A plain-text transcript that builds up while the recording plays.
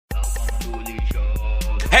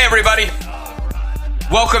Hey everybody,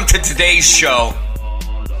 welcome to today's show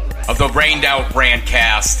of the Rained Out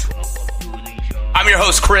Brandcast. I'm your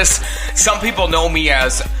host Chris. Some people know me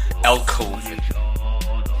as El COVID,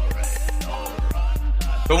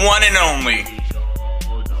 the one and only.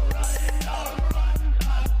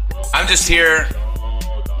 I'm just here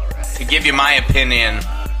to give you my opinion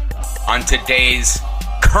on today's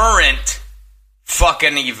current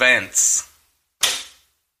fucking events.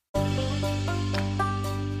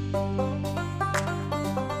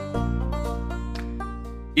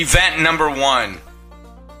 Event number one.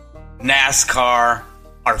 NASCAR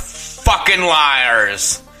are fucking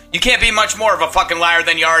liars. You can't be much more of a fucking liar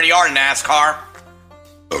than you already are, NASCAR.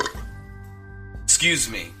 Excuse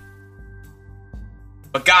me.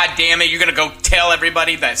 But god damn it, you're gonna go tell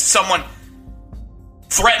everybody that someone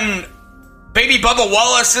threatened baby Bubba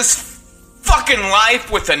Wallace's fucking life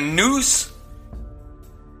with a noose?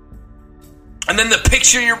 And then the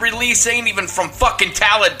picture you're releasing, even from fucking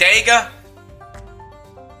Talladega?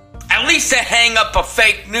 At least to hang up a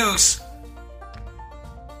fake noose.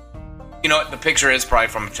 You know what, the picture is probably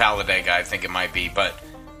from Talladega, I think it might be, but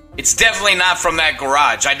it's definitely not from that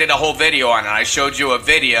garage. I did a whole video on it. I showed you a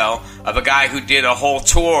video of a guy who did a whole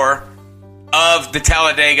tour of the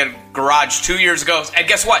Talladega garage 2 years ago. And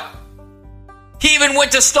guess what? He even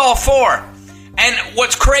went to stall 4. And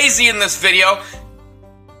what's crazy in this video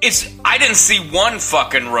is I didn't see one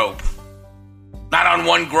fucking rope. Not on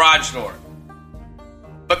one garage door.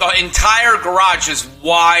 But the entire garage is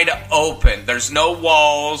wide open. There's no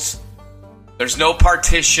walls. There's no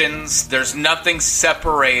partitions. There's nothing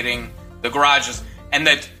separating the garages. And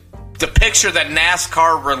the picture that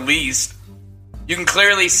NASCAR released, you can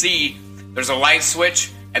clearly see there's a light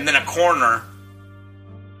switch and then a corner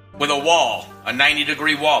with a wall, a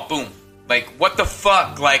 90-degree wall. Boom. Like, what the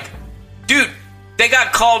fuck? Like, dude, they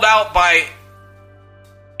got called out by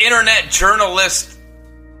internet journalists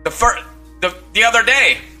the other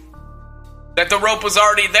day that the rope was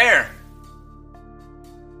already there.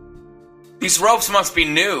 These ropes must be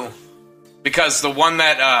new, because the one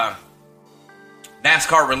that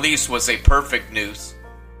NASCAR released was a perfect noose.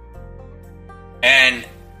 And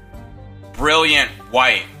brilliant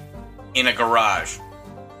white in a garage.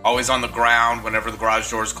 Always on the ground whenever the garage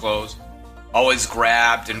doors close. Always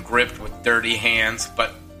grabbed and gripped with dirty hands.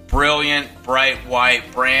 But brilliant, bright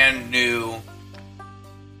white, brand new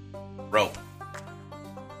rope.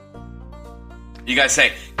 You guys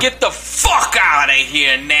say, get the fuck out of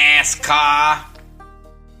here, NASCAR.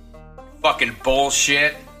 Fucking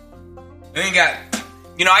bullshit. Then you got,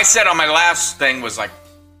 I said on my last thing was like,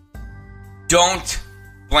 don't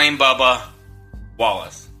blame Bubba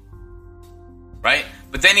Wallace. Right?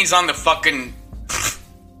 But then he's on the fucking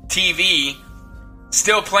TV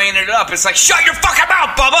still playing it up. It's like, shut your fucking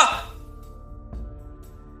mouth, Bubba!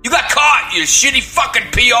 You got caught, you shitty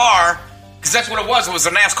fucking PR. Because that's what it was. It was a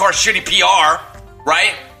NASCAR shitty PR.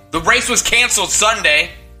 Right? The race was canceled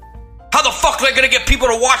Sunday. How the fuck are they gonna get people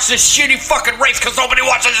to watch this shitty fucking race? Because nobody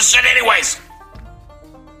watches this shit anyways.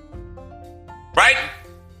 Right?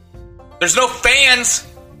 There's no fans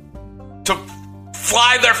to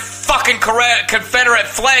fly their fucking Confederate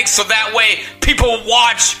flags so that way people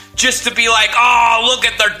watch just to be like, oh, look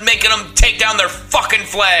at they're making them take down their fucking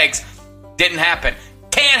flags. Didn't happen.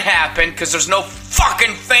 Can't happen because there's no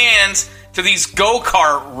fucking fans to these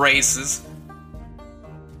go-kart races.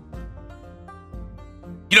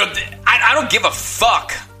 I don't give a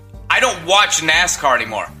fuck. I don't watch NASCAR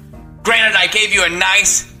anymore. Granted, I gave you a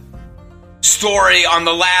nice story on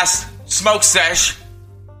the last Smoke Sesh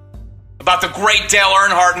about the great Dale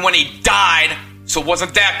Earnhardt and when he died, so it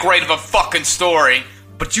wasn't that great of a fucking story,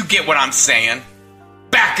 but you get what I'm saying.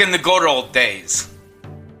 Back in the good old days.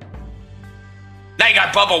 Now you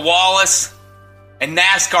got Bubba Wallace and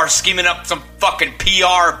NASCAR scheming up some fucking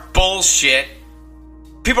PR bullshit.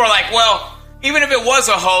 People are like, well, even if it was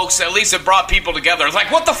a hoax, at least it brought people together. It's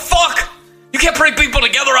like, what the fuck? You can't bring people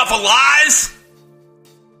together off of lies?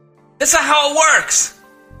 That's not how it works.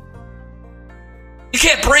 You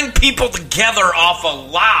can't bring people together off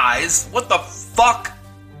of lies. What the fuck?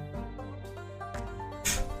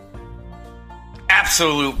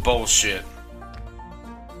 Absolute bullshit.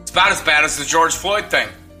 It's about as bad as the George Floyd thing.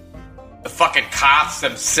 The fucking cops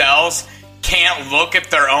themselves can't look at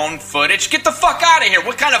their own footage. Get the fuck out of here.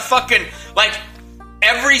 What kind of fucking, like,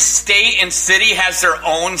 every state and city has their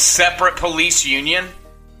own separate police union?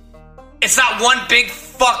 It's not one big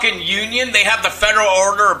fucking union. They have the Federal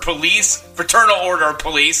Order of Police, Fraternal Order of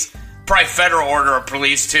Police, probably Federal Order of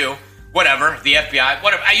Police too. Whatever, the FBI,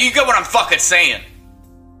 whatever. You get what I'm fucking saying.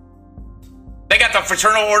 They got the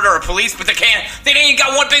Fraternal Order of Police, but they ain't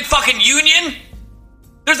got one big fucking union?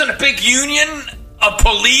 There isn't a big union of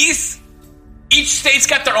police? Each state's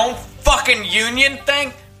got their own fucking union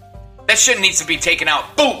thing? That shit needs to be taken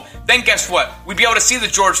out. Boom! Then guess what? We'd be able to see the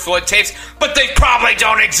George Floyd tapes, but they probably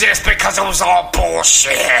don't exist because it was all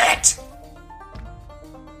bullshit.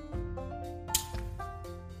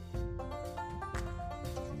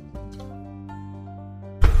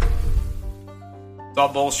 It's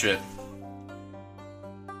all bullshit.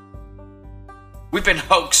 We've been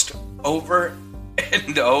hoaxed over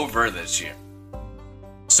and over this year.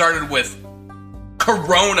 Started with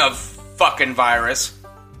Corona fucking virus.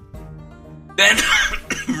 Then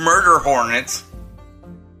murder hornets.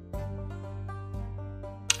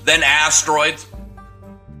 Then asteroids.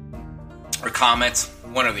 Or comets.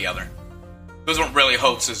 One or the other. Those weren't really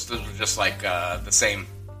hoaxes. Those were just like the same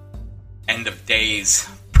end of days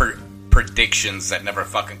predictions that never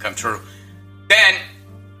fucking come true. Then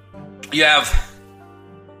you have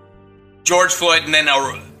George Floyd, and then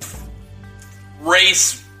a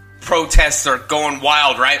race protests are going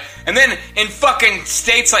wild, right? And then in fucking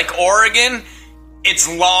states like Oregon, it's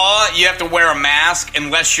law, you have to wear a mask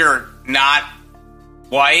unless you're not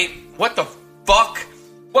white. What the fuck?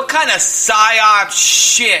 What kind of psyop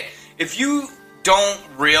shit? If you don't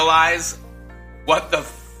realize what the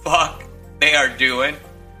fuck they are doing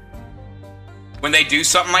when they do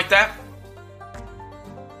something like that,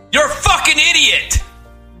 you're a fucking idiot.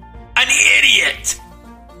 An idiot.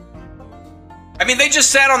 I mean, they just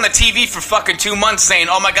sat on the TV for fucking 2 months saying,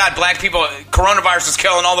 oh my god, black people, coronavirus is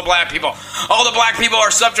killing all the black people. All the black people are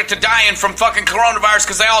subject to dying from fucking coronavirus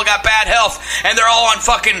because they all got bad health and they're all on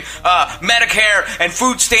fucking Medicare and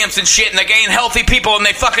food stamps and shit, and they're getting healthy people and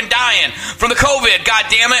they fucking dying from the COVID, god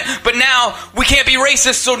damn it. But now we can't be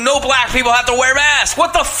racist, so no black people have to wear masks.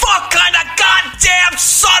 What the fuck kind of goddamn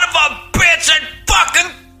son of a bitch and fucking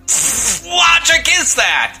logic is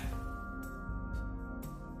that?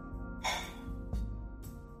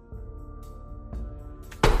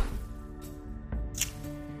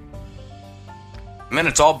 Man,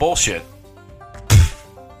 it's all bullshit.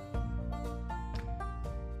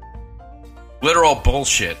 Literal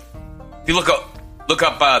bullshit. If you look up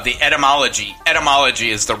the etymology. Etymology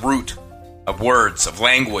is the root of words, of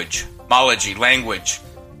language. Mology, language.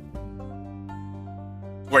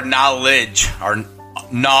 Where knowledge, or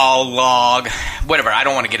knowlog, whatever, I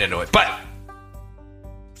don't want to get into it. But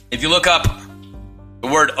if you look up the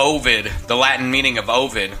word Ovid, the Latin meaning of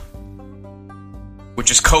Ovid, which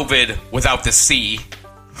is COVID without the C,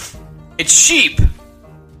 it's sheep.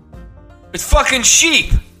 It's fucking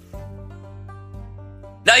sheep.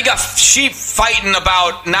 Now you got sheep fighting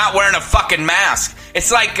about not wearing a fucking mask. It's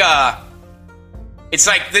like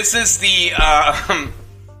this is the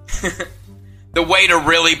the way to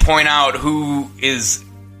really point out who is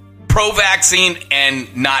pro-vaccine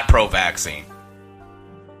and not pro-vaccine.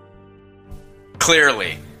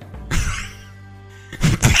 Clearly.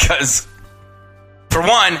 Because, for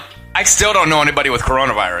one, I still don't know anybody with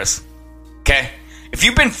coronavirus. Okay? If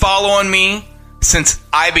you've been following me since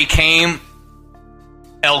I became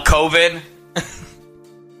El COVID,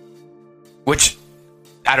 which,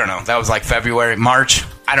 I don't know, that was like February, March,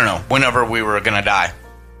 I don't know, whenever we were gonna die.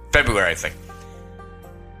 February, I think.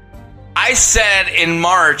 I said in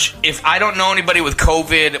March, if I don't know anybody with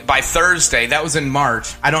COVID by Thursday, that was in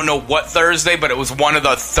March. I don't know what Thursday, but it was one of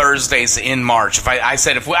the Thursdays in March. I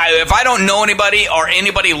said, if I don't know anybody or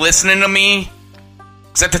anybody listening to me,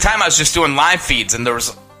 because at the time I was just doing live feeds and there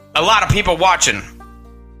was a lot of people watching.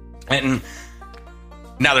 And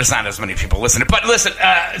now there's not as many people listening. But listen,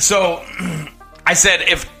 so I said,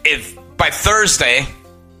 if by Thursday,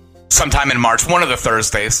 sometime in March, one of the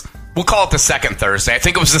Thursdays, we'll call it the second Thursday. I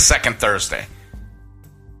think it was the second Thursday.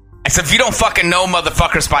 I said, if you don't fucking know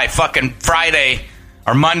motherfuckers by fucking Friday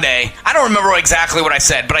or Monday, I don't remember exactly what I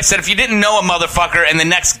said, but I said, if you didn't know a motherfucker in the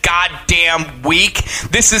next goddamn week,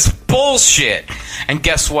 this is bullshit. And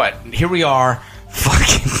guess what? Here we are,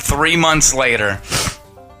 fucking 3 months later.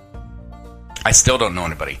 I still don't know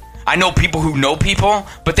anybody. I know people who know people,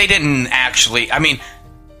 but they didn't actually, I mean,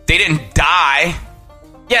 they didn't die.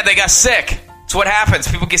 Yeah, they got sick. It's what happens.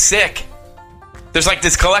 People get sick. There's like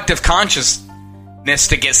this collective consciousness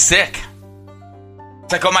to get sick.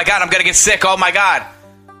 It's like, oh my God, I'm going to get sick. Oh my God.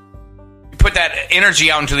 You put that energy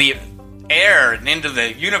out into the air and into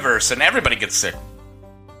the universe and everybody gets sick.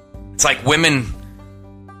 It's like women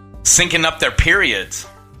syncing up their periods.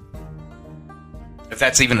 If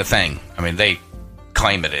that's even a thing. I mean, they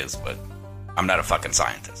claim it is, but I'm not a fucking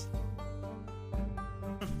scientist.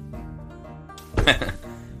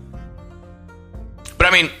 But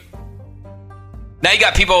I mean, now you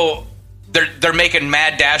got people they're making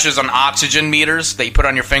mad dashes on oxygen meters that you put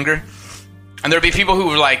on your finger. And there'd be people who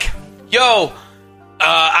were like, yo,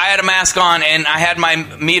 I had a mask on and I had my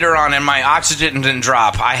meter on and my oxygen didn't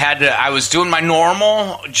drop. I was doing my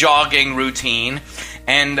normal jogging routine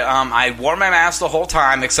and I wore my mask the whole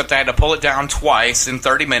time, except I had to pull it down twice in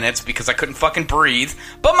 30 minutes because I couldn't fucking breathe.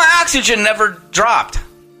 But my oxygen never dropped.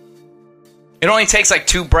 It only takes like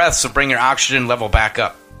 2 breaths to bring your oxygen level back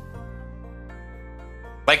up.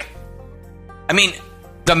 Like, I mean,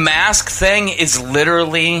 the mask thing is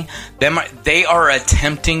literally they are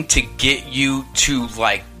attempting to get you to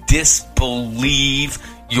like disbelieve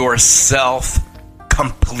yourself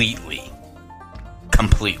completely.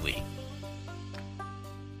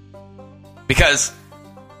 Because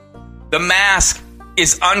the mask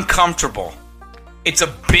is uncomfortable. It's a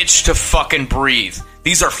bitch to fucking breathe.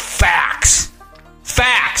 These are facts.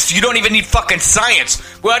 Facts. You don't even need fucking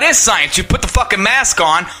science. Well, it is science. You put the fucking mask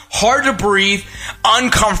on, hard to breathe,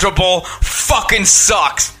 uncomfortable, fucking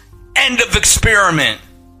sucks. End of experiment.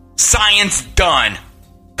 Science done.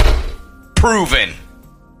 Proven.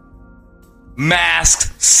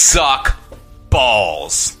 Masks suck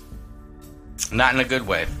balls. Not in a good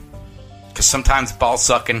way. Because sometimes ball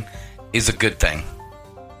sucking is a good thing.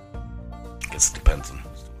 I guess it depends on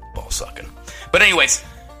ball sucking. But anyways,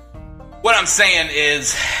 what I'm saying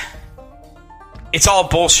is, it's all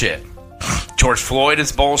bullshit. George Floyd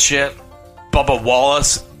is bullshit. Bubba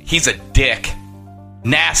Wallace, he's a dick.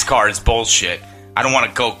 NASCAR is bullshit. I don't want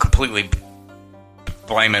to go completely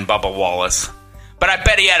blaming Bubba Wallace, but I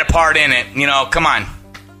bet he had a part in it. You know, come on.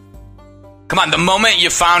 The moment you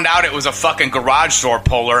found out it was a fucking garage door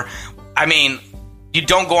puller, I mean, you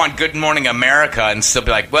don't go on Good Morning America and still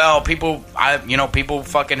be like, well, people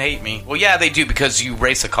fucking hate me. Well, yeah, they do, because you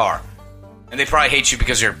race a car. And they probably hate you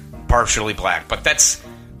because you're partially black. But that's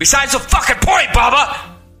besides the fucking point, Bubba!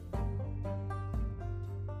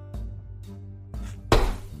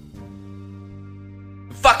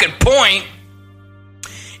 The fucking point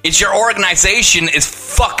is your organization is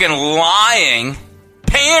fucking lying,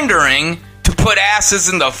 pandering to put asses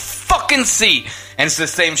in the fucking seat. And it's the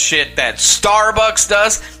same shit that Starbucks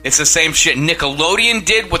does. It's the same shit Nickelodeon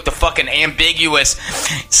did with the fucking ambiguous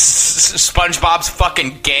SpongeBob's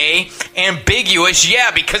fucking gay. Ambiguous,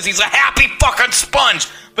 yeah, because he's a happy fucking sponge.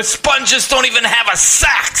 But sponges don't even have a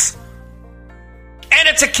sex. And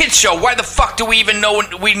it's a kid's show. Why the fuck do we even know?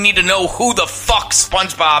 We need to know who the fuck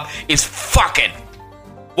SpongeBob is fucking.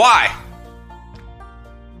 Why?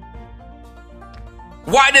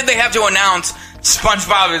 Why did they have to announce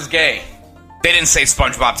SpongeBob is gay? They didn't say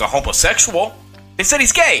SpongeBob's a homosexual. They said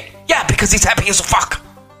he's gay. Yeah, because he's happy as a fuck.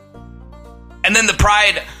 And then the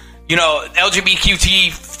pride,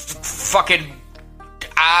 LGBTQ fucking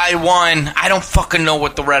I1. I don't fucking know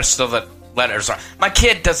what the rest of the letters are. My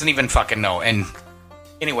kid doesn't even fucking know. And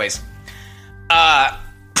anyways,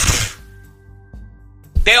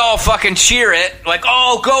 they all fucking cheer it. Like,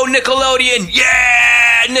 oh, go Nickelodeon.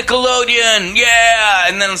 Yeah, Nickelodeon. Yeah.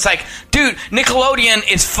 And then it's like, dude, Nickelodeon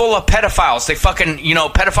is full of pedophiles. They fucking,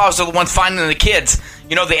 pedophiles are the ones finding the kids.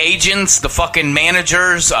 The agents, the fucking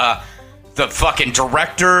managers, the fucking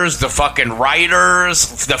directors, the fucking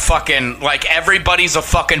writers, the fucking, like, everybody's a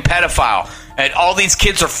fucking pedophile. And all these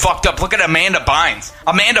kids are fucked up. Look at Amanda Bynes.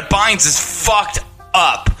 Amanda Bynes is fucked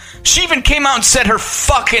up. She even came out and said her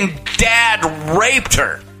fucking dad raped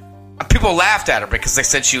her. People laughed at her because they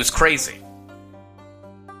said she was crazy.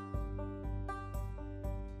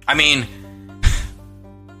 I mean,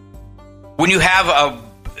 when you have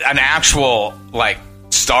an actual, like,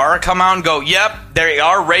 star come out and go, yep, they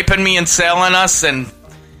are raping me and selling us, and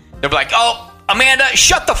they're like, oh, Amanda,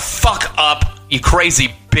 shut the fuck up, you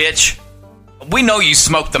crazy bitch. We know you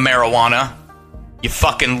smoked the marijuana, you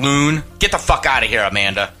fucking loon. Get the fuck out of here,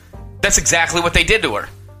 Amanda. That's exactly what they did to her.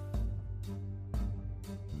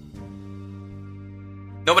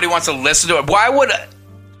 Nobody wants to listen to it.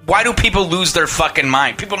 Why do people lose their fucking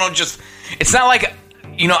mind? People don't just... It's not like...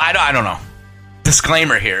 I don't know.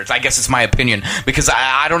 Disclaimer here. I guess it's my opinion. Because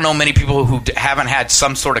I don't know many people who haven't had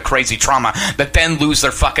some sort of crazy trauma that then lose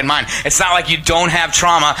their fucking mind. It's not like you don't have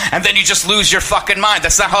trauma and then you just lose your fucking mind.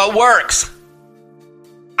 That's not how it works.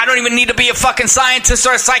 I don't even need to be a fucking scientist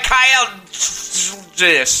or a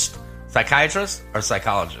psychiatrist. Psychiatrist or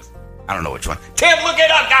psychologist? I don't know which one. Tim, look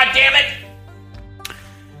it up, goddammit!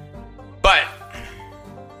 But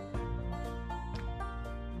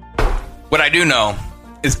what I do know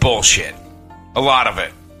is bullshit. A lot of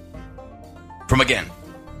it. From, again,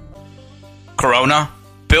 Corona,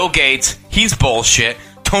 Bill Gates, he's bullshit.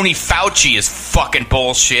 Tony Fauci is fucking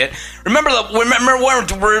bullshit. Remember when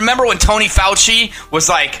Tony Fauci was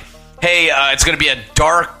like, hey, it's going to be a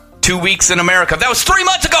dark 2 weeks in America. That was 3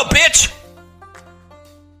 months ago, bitch!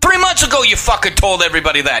 3 months ago you fucking told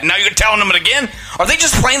everybody that. Now you're telling them it again? Are they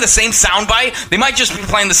just playing the same soundbite? They might just be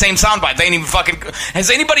playing the same soundbite. They ain't even fucking... Has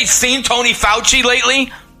anybody seen Tony Fauci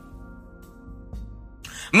lately?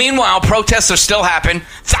 Meanwhile, protests are still happening.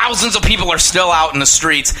 Thousands of people are still out in the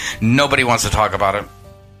streets. Nobody wants to talk about it.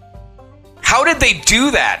 How did they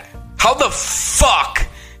do that? How the fuck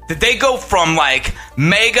did they go from, like,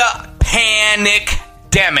 mega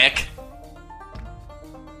panic-demic...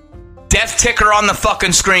 Death ticker on the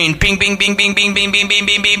fucking screen. Bing, bing, bing, bing, bing, bing, bing, bing, bing,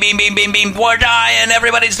 bing, bing, bing, bing, bing. We're dying.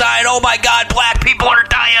 Everybody's dying. Oh my God, black people are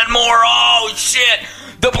dying more. Oh shit.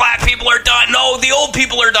 The black people are dying. No, the old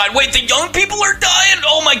people are dying. Wait, the young people are dying?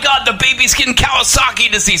 Oh my God, the baby's getting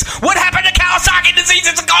Kawasaki disease. What happened to Kawasaki disease?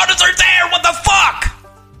 It's gone. It's there. What the fuck?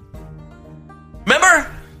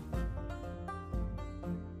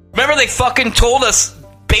 Remember they fucking told us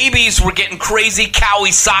babies were getting crazy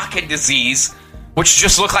Kawasaki disease, which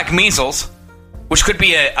just looked like measles, which could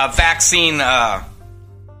be a vaccine, now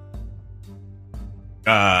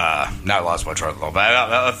I lost my train of thought, but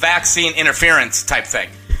a vaccine interference type thing,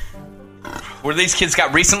 where these kids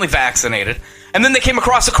got recently vaccinated, and then they came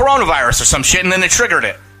across a coronavirus or some shit, and then they triggered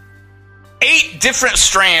it. 8 different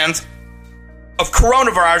strands of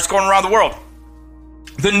coronavirus going around the world.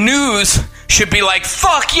 The news should be like,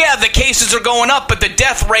 fuck yeah, the cases are going up, but the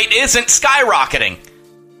death rate isn't skyrocketing.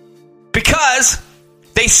 Because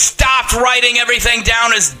they stopped writing everything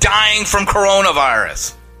down as dying from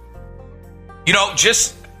coronavirus. You know,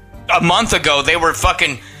 just a month ago, they were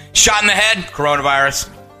fucking shot in the head, coronavirus.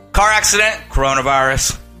 Car accident,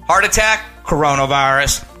 coronavirus. Heart attack,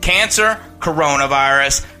 coronavirus. Cancer,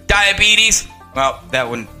 coronavirus. Diabetes, well, that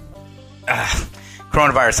wouldn't...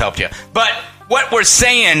 coronavirus helped you. But what we're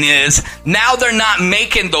saying is, now they're not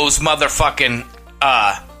making those motherfucking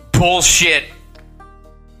bullshit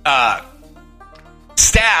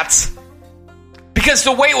stats, because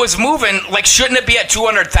the way it was moving, like, shouldn't it be at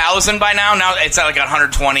 200,000 by now? Now it's at like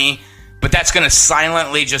 120, but that's going to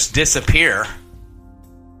silently just disappear.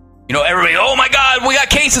 You know, everybody, oh my God, we got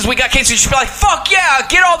cases. You should be like, fuck yeah,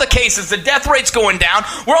 get all the cases. The death rate's going down.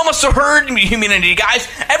 We're almost a herd immunity, guys.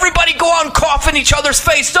 Everybody go out and cough in each other's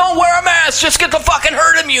face. Don't wear a mask. Just get the fucking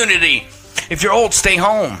herd immunity. If you're old, stay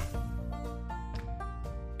home.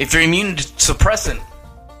 If you're immune suppressant,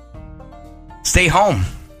 stay home.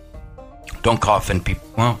 Don't cough in people.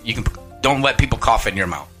 Well, you can. Don't let people cough in your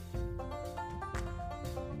mouth.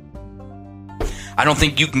 I don't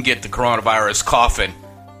think you can get the coronavirus coughing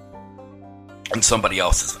in somebody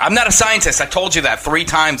else's. I'm not a scientist. I told you that 3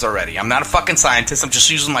 times already. I'm not a fucking scientist. I'm just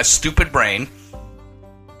using my stupid brain.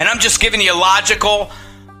 And I'm just giving you logical,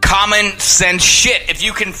 common sense shit. If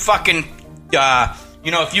you can fucking,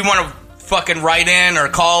 if you want to fucking write in or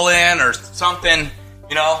call in or something,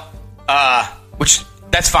 which,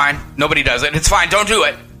 that's fine. Nobody does it. It's fine. Don't do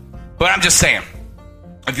it. But I'm just saying,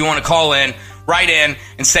 if you want to call in, write in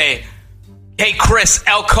and say, hey, Chris,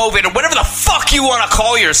 L COVID, or whatever the fuck you want to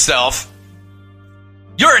call yourself,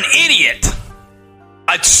 you're an idiot.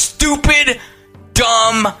 A stupid,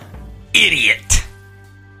 dumb idiot.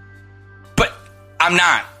 But I'm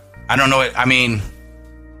not. I don't know it. I mean,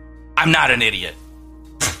 I'm not an idiot.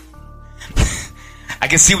 I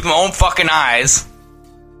can see with my own fucking eyes.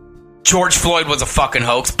 George Floyd was a fucking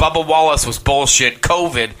hoax. Bubba Wallace was bullshit.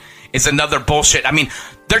 COVID is another bullshit. I mean,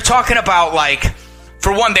 they're talking about, like,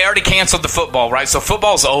 for one, they already canceled the football, right? So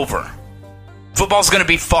football's over. Football's going to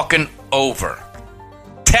be fucking over.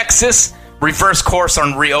 Texas, reverse course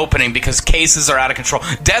on reopening because cases are out of control.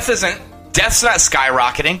 Death's not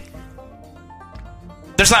skyrocketing.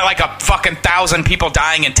 There's not like a fucking 1,000 people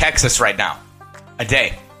dying in Texas right now a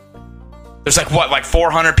day. There's like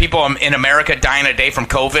 400 people in America dying a day from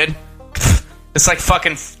COVID. It's like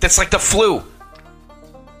that's like the flu.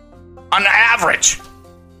 On average.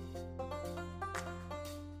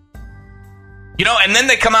 And then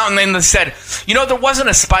they come out and then they said, there wasn't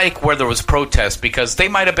a spike where there was protest because they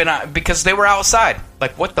might have been, because they were outside.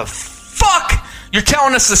 Like, what the fuck? You're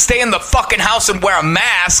telling us to stay in the fucking house and wear a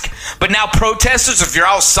mask, but now protesters, if you're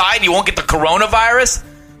outside, you won't get the coronavirus?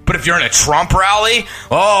 But if you're in a Trump rally,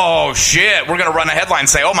 oh shit, we're going to run a headline and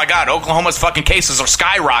say, oh my God, Oklahoma's fucking cases are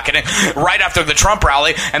skyrocketing right after the Trump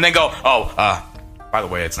rally, and then go, by the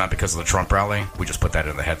way, it's not because of the Trump rally. We just put that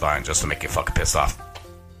in the headline just to make you fucking pissed off.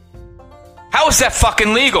 How is that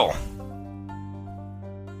fucking legal?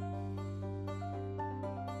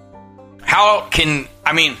 How can,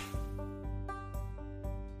 like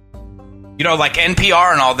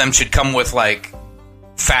NPR and all them should come with, like,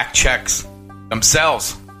 fact checks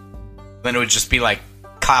themselves. Then it would just be like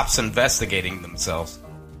cops investigating themselves.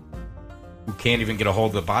 who can't even get a hold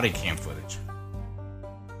of the body cam footage.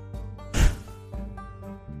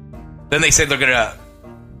 Then they say they're going to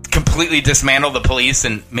completely dismantle the police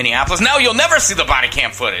in Minneapolis. No, you'll never see the body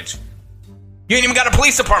cam footage. You ain't even got a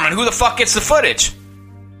police department. Who the fuck gets the footage?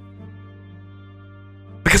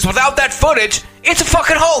 Because without that footage, it's a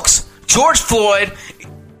fucking hoax. George Floyd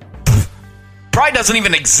probably doesn't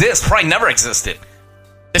even exist. Probably never existed.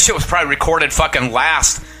 This shit was probably recorded fucking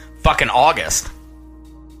last fucking August.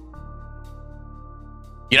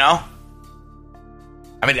 You know?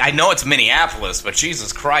 I mean, I know it's Minneapolis, but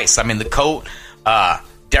Jesus Christ. I mean, the coat,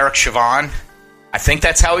 Derek Chauvin, I think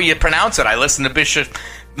that's how you pronounce it. I listened to Bishop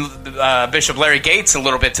Larry Gates a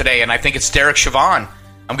little bit today, and I think it's Derek Chauvin.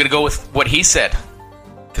 I'm going to go with what he said,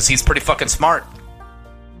 because he's pretty fucking smart.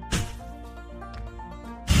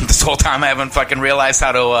 This whole time I haven't fucking realized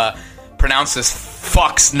how to pronounce this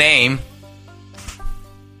fuck's name.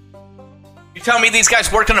 You tell me these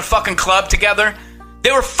guys work in a fucking club together?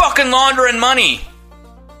 They were fucking laundering money.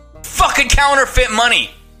 Fucking counterfeit money.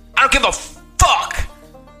 I don't give a fuck.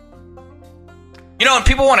 You know, and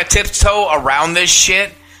people want to tiptoe around this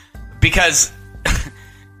shit because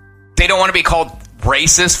they don't want to be called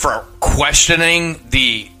racist for questioning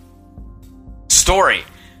the story.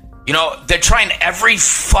 You know, they're trying every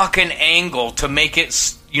fucking angle to make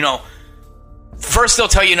it, you know, first they'll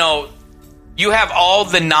tell you, you have all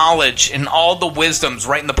the knowledge and all the wisdoms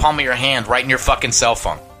right in the palm of your hand, right in your fucking cell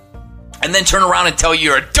phone. And then turn around and tell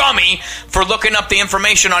you you're a dummy for looking up the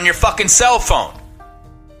information on your fucking cell phone.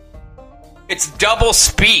 It's double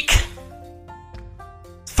speak.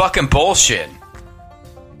 It's fucking bullshit.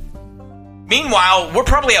 Meanwhile, we're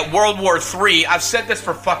probably at World War III. I've said this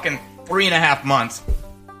for fucking 3.5 months.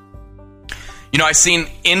 You know, I've seen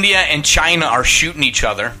India and China are shooting each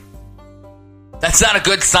other. That's not a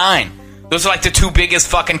good sign. Those are like the two biggest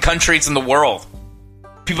fucking countries in the world.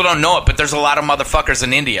 People don't know it, but there's a lot of motherfuckers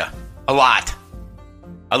in India. A lot.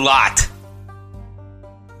 A lot.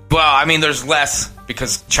 Well, I mean, there's less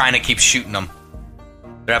because China keeps shooting them.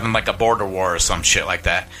 They're having like a border war or some shit like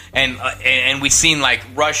that. And we've seen like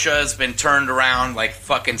Russia's been turned around like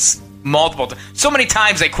fucking multiple times. So many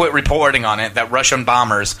times they quit reporting on it that Russian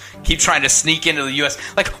bombers keep trying to sneak into the U.S.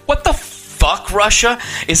 Like, what the fuck, Russia?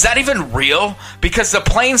 Is that even real? Because the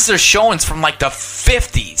planes they're showing is from like the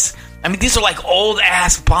 50s. I mean, these are like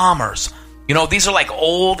old-ass bombers. You know, these are like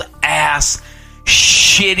old-ass,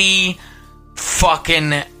 shitty,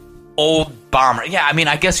 fucking old bomber. Yeah, I mean,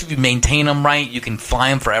 I guess if you maintain them right, you can fly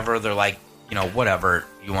them forever. They're like, you know, whatever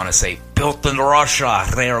you want to say. Built in Russia,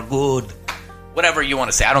 they're good. Whatever you want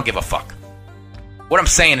to say, I don't give a fuck. What I'm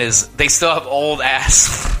saying is, they still have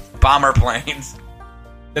old-ass bomber planes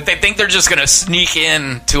that they think they're just going to sneak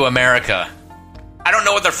in to America. I don't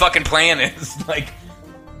know what their fucking plan is. Like,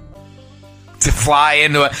 to fly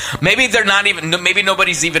into it. Maybe they're not even, maybe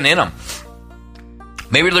nobody's even in them.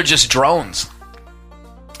 Maybe they're just drones.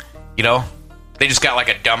 You know? They just got like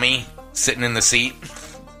a dummy sitting in the seat.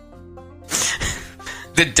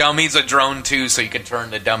 The dummy's a drone too, so you can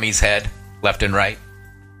turn the dummy's head left and right.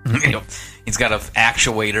 You know, he's got an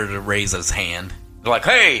actuator to raise his hand. They're like,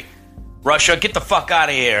 hey, Russia, get the fuck out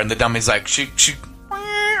of here. And the dummy's like, shoot,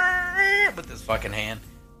 with his fucking hand.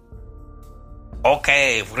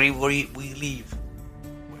 Okay, we leave.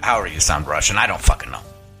 However you sound Russian, I don't fucking know.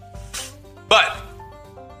 But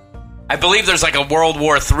I believe there's like a World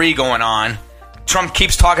War III going on. Trump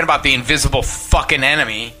keeps talking about the invisible fucking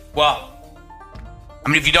enemy. Well, I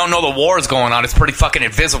mean, if you don't know the war is going on, it's pretty fucking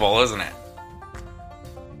invisible, isn't it?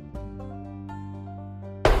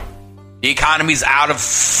 The economy's out of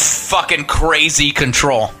fucking crazy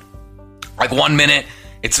control. Like 1 minute,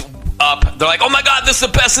 it's up. They're like, oh my God, this is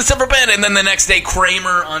the best it's ever been. And then the next day,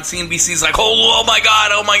 Kramer on CNBC is like, oh my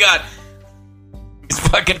God. It's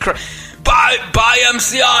fucking crazy. Buy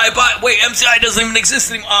MCI. Wait, MCI doesn't even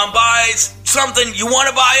exist anymore. Buy something. You want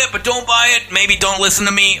to buy it, but don't buy it. Maybe don't listen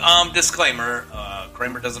to me. Disclaimer.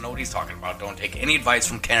 Kramer doesn't know what he's talking about. Don't take any advice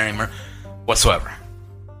from Kramer whatsoever.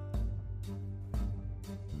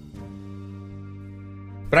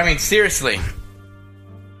 But I mean, seriously.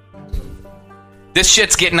 This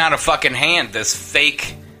shit's getting out of fucking hand. This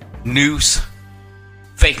fake news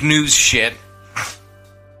shit.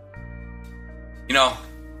 You know,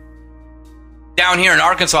 down here in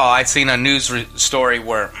Arkansas, I've seen a news story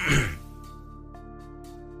where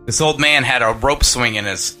this old man had a rope swing in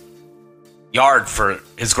his yard for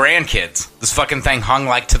his grandkids. This fucking thing hung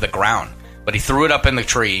like to the ground, but he threw it up in the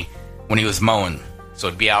tree when he was mowing, so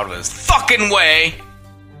it'd be out of his fucking way.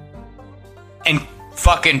 And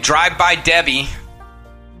fucking Drive By Debbie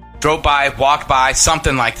drove by, walked by,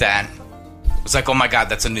 something like that. It was like, oh my God,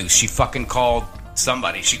 that's a news. She fucking called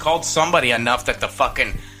somebody. She called somebody enough that the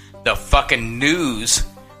fucking news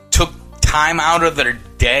took time out of their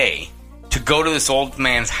day to go to this old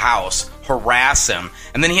man's house, harass him,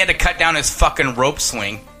 and then he had to cut down his fucking rope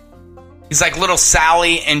swing. He's like, little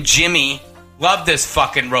Sally and Jimmy love this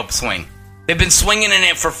fucking rope swing. They've been swinging in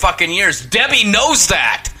it for fucking years. Debbie knows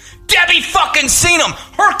that. Debbie fucking seen them.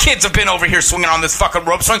 Her kids have been over here swinging on this fucking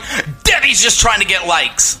rope swing. Debbie's just trying to get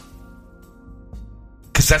likes.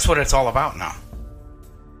 Because that's what it's all about now.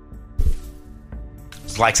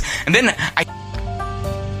 It's likes. And then I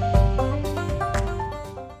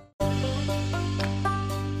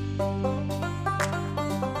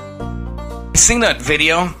seen that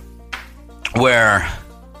video where,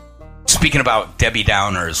 speaking about Debbie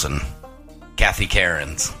Downers and Kathy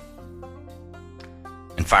Karens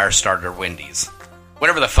and Firestarter Wendy's,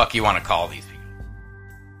 whatever the fuck you want to call these people.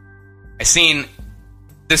 I seen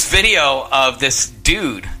this video of this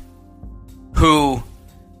dude who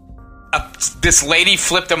this lady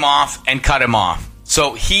flipped him off and cut him off.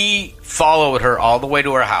 So he followed her all the way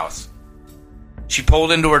to her house. She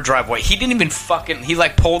pulled into her driveway. He didn't even he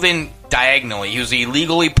like pulled in diagonally. He was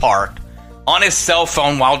illegally parked on his cell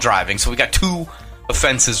phone while driving. So we got 2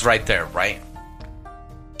 offenses right there, right?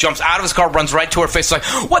 Jumps out of his car, runs right to her face, like,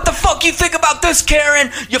 what the fuck you think about this,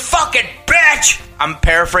 Karen? You fucking bitch! I'm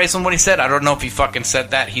paraphrasing what he said. I don't know if he fucking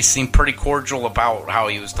said that. He seemed pretty cordial about how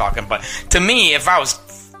he was talking. But to me, if I was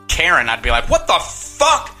Karen, I'd be like, what the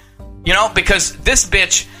fuck? You know, because this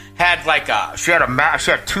bitch had like she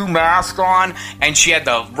had 2 masks on, and she had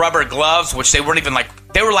the rubber gloves, which they weren't even like,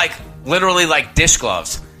 they were like literally like dish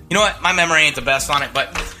gloves. You know what? My memory ain't the best on it,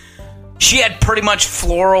 but she had pretty much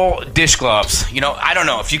floral dish gloves. You know, I don't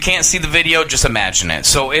know. If you can't see the video, just imagine it.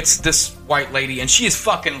 So it's this white lady, and she is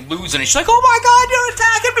fucking losing it. She's like, oh my God, you're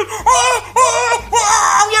attacking me.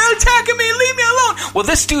 You're attacking me. Leave me alone. Well,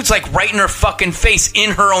 this dude's like right in her fucking face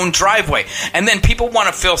in her own driveway. And then people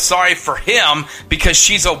want to feel sorry for him because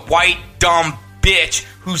she's a white, dumb bitch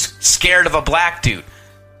who's scared of a black dude.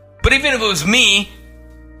 But even if it was me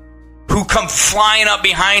who come flying up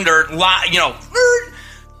behind her, you know,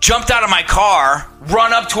 jumped out of my car,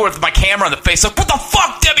 run up to her with my camera in the face, like, what the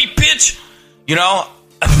fuck, Debbie, bitch? You know,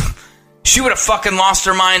 she would have fucking lost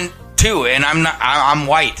her mind too, and I'm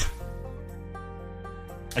white.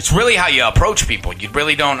 It's really how you approach people. You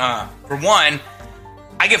really don't, for one,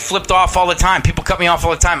 I get flipped off all the time. People cut me off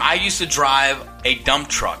all the time. I used to drive a dump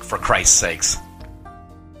truck, for Christ's sakes.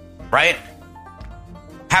 Right?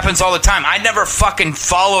 Happens all the time. I never fucking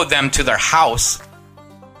followed them to their house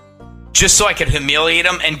just so I could humiliate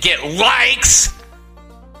them and get likes.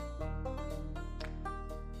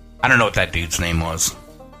 I don't know what that dude's name was.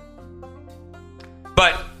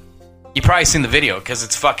 But you probably seen the video because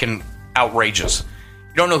it's fucking outrageous.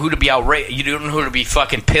 You don't know who to be outraged. You don't know who to be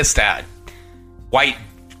fucking pissed at. White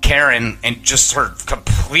Karen, and just her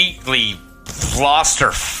completely lost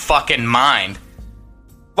her fucking mind.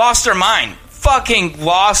 Lost her mind. Fucking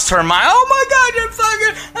lost her mind. Oh my God, you're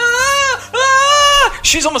fucking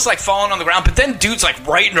She's almost like falling on the ground, but then dude's like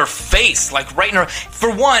right in her face, like right in her.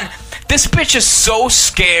 For one, this bitch is so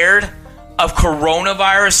scared of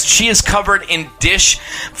coronavirus. She is covered in dish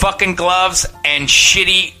fucking gloves and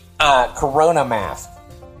shitty corona mask.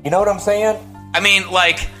 You know what I'm saying? I mean,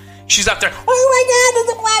 like, she's up there. Oh my God, there's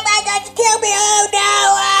a black man to kill me.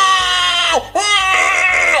 Oh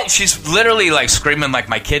no! She's literally like screaming like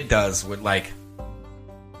my kid does with like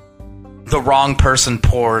the wrong person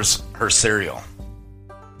pours her cereal.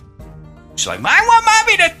 She's like, I want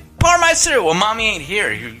mommy to pour my cereal. Well, mommy ain't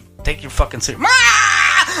here. You take your fucking cereal.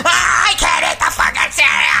 I can't eat the fucking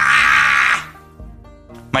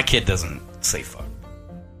cereal. My kid doesn't say fuck.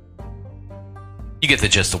 You get the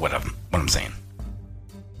gist of what I'm saying.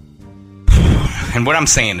 And what I'm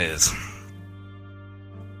saying is,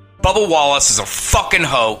 Bubba Wallace is a fucking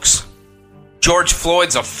hoax. George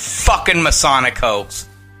Floyd's a fucking Masonic hoax.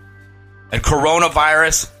 And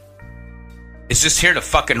coronavirus is just here to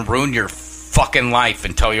fucking ruin your fucking life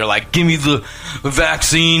until you're like, give me the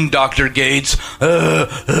vaccine, Dr. Gates.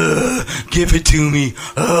 Give it to me.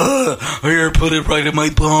 Here, put it right in my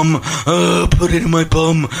bum. Put it in my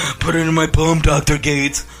bum. Put it in my bum, Dr.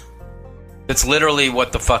 Gates. That's literally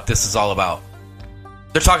what the fuck this is all about.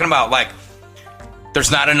 They're talking about, like,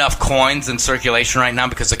 there's not enough coins in circulation right now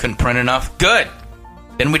because they couldn't print enough. Good.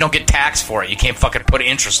 Then we don't get taxed for it. You can't fucking put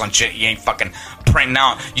interest on shit you ain't fucking printing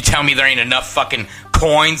out. You tell me there ain't enough fucking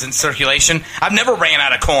coins in circulation? I've never ran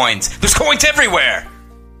out of coins. There's coins everywhere.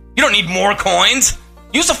 You don't need more coins.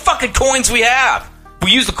 Use the fucking coins we have. If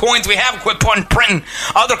we use the coins we have and quit printing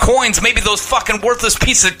other coins, maybe those fucking worthless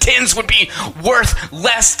pieces of tins would be worth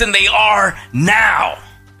less than they are now.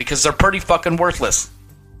 because they're pretty fucking worthless.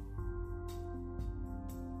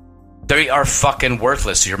 They are fucking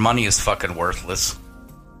worthless. Your money is fucking worthless.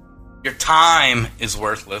 Your time is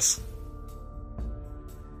worthless.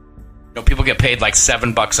 You know, people get paid like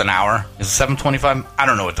 $7 an hour. Is it $7.25? I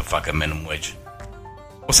don't know what the fucking minimum wage.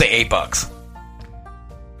 We'll say $8.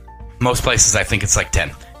 Most places, I think it's like 10.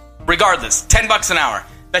 Regardless, $10 an hour.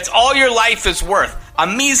 That's all your life is worth. A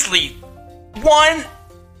measly $10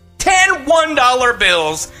 $1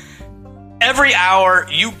 bills every hour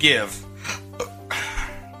you give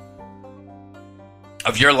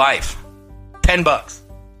of your life. $10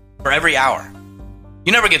 for every hour.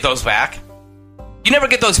 You never get those back. You never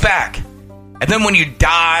get those back. And then when you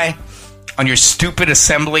die on your stupid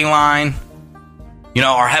assembly line, you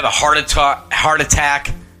know, or have a heart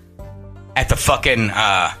attack at the fucking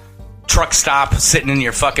truck stop sitting in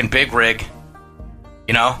your fucking big rig,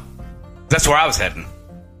 you know, that's where I was heading.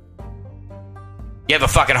 You have a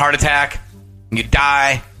fucking heart attack and you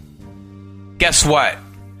die. Guess what?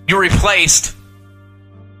 You're replaced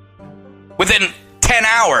within 10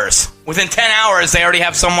 hours. Within 10 hours, they already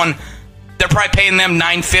have someone. They're probably paying them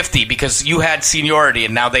 $9.50 because you had seniority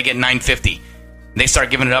and now they get $9.50. They start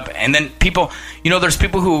giving it up. And then people, you know, there's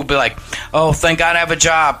people who will be like, oh, thank God I have a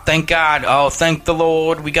job. Thank God. Oh, thank the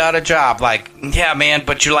Lord we got a job. Like, yeah, man,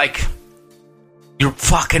 but you're like, you're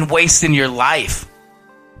fucking wasting your life.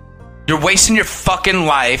 You're wasting your fucking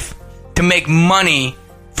life to make money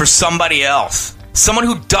for somebody else. Someone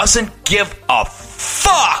who doesn't give a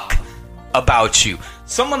fuck about you.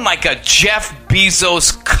 Someone like a Jeff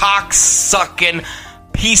Bezos cocksucking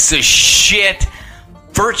piece of shit,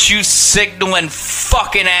 virtue signaling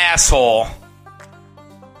fucking asshole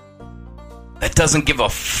that doesn't give a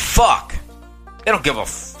fuck. They don't give a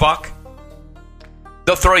fuck.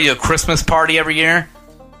 They'll throw you a Christmas party every year,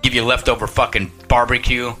 give you leftover fucking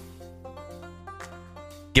barbecue,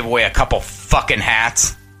 give away a couple fucking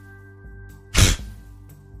hats.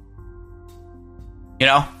 You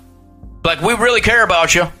know? Like, we really care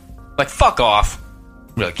about you. Like, fuck off.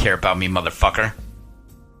 Really care about me, motherfucker.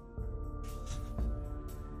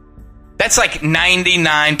 That's like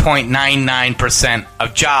 99.99%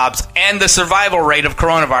 of jobs and the survival rate of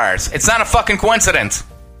coronavirus. It's not a fucking coincidence.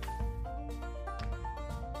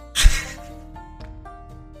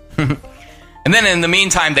 And then in the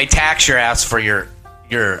meantime, they tax your ass for your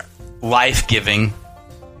life giving.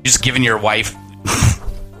 You're just giving your wife...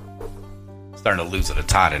 Starting to lose it a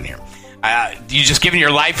tot in here. You're just giving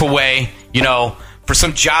your life away, you know, for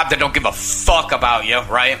some job that don't give a fuck about you,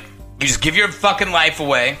 right? You just give your fucking life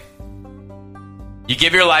away. You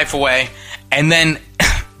give your life away, and then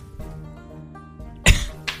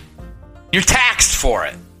you're taxed for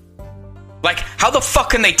it. Like, how the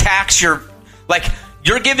fuck can they tax your... Like,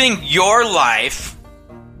 you're giving your life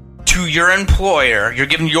to your employer. You're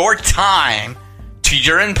giving your time to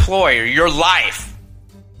your employer, your life.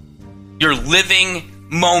 Your living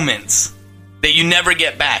moments that you never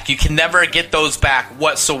get back. You can never get those back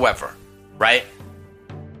whatsoever, right?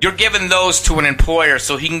 You're giving those to an employer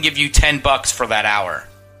so he can give you $10 for that hour.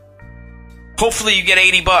 Hopefully you get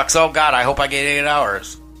 $80. Oh God, I hope I get 8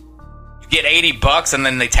 hours. You get $80 and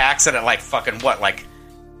then they tax it at like fucking what, like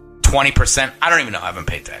 20%? I don't even know. I haven't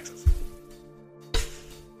paid taxes.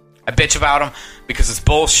 I bitch about them because it's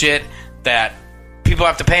bullshit that people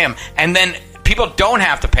have to pay them, and then people don't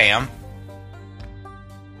have to pay them.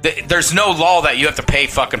 There's no law that you have to pay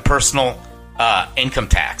fucking personal income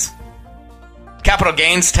tax. Capital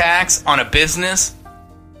gains tax on a business,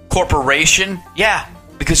 corporation, yeah,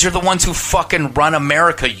 because you're the ones who fucking run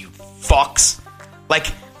America, you fucks. Like,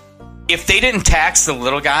 if they didn't tax the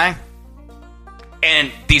little guy,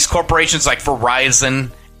 and these corporations like Verizon,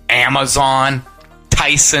 Amazon,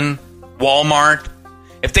 Tyson, Walmart,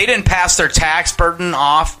 if they didn't pass their tax burden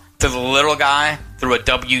off to the little guy through a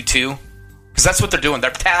W-2, because that's what they're doing.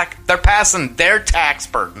 They're passing their tax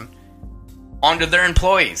burden onto their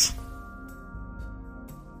employees.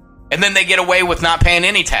 And then they get away with not paying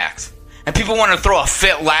any tax. And people want to throw a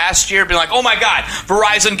fit last year, be like, oh my God,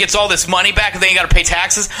 Verizon gets all this money back and they ain't got to pay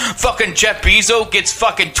taxes. Fucking Jeff Bezos gets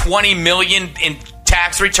fucking $20 million in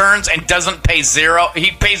tax returns and doesn't pay zero.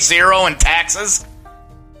 He pays zero in taxes.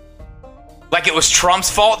 Like it was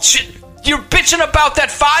Trump's fault. Shit, you're bitching about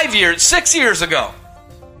that 6 years ago.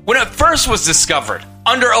 When it first was discovered,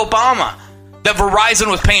 under Obama, that Verizon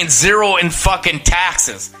was paying zero in fucking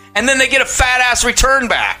taxes. And then they get a fat-ass return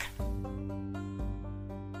back.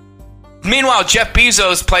 Meanwhile, Jeff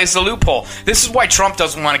Bezos plays the loophole. This is why Trump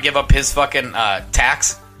doesn't want to give up his fucking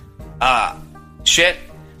tax shit.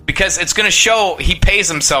 Because it's going to show he pays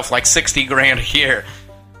himself like $60,000 a year.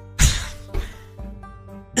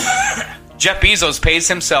 Jeff Bezos pays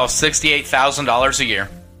himself $68,000 a year.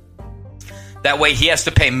 That way he has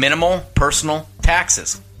to pay minimal personal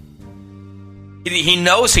taxes. He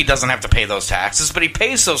knows he doesn't have to pay those taxes, but he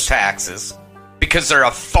pays those taxes because they're a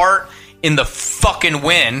fart in the fucking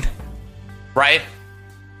wind, right?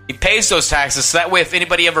 He pays those taxes so that way if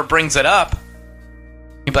anybody ever brings it up,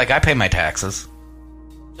 he'd be like, I pay my taxes.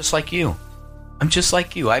 Just like you. I'm just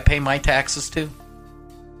like you. I pay my taxes too.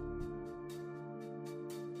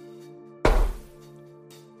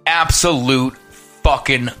 Absolute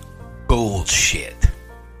fucking bullshit.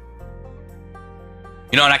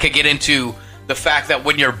 You know, and I could get into the fact that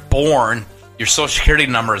when you're born, your social security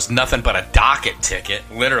number is nothing but a docket ticket,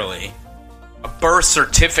 literally. A birth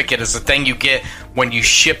certificate is the thing you get when you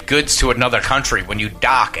ship goods to another country. When you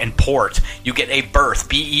dock and port, you get a birth,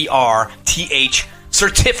 BERTH,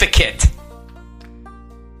 certificate.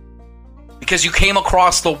 Because you came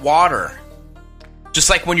across the water. Just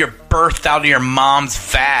like when you're birthed out of your mom's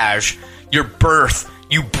vag, your birth,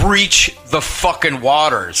 you breach the fucking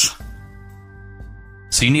waters.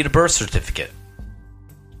 So you need a birth certificate.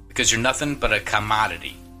 Because you're nothing but a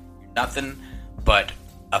commodity. You're nothing but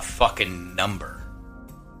a fucking number.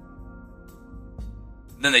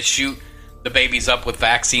 And then they shoot the babies up with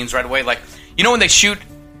vaccines right away. Like, you know when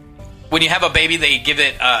when you have a baby, they give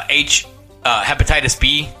it hepatitis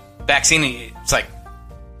B vaccine. It's like,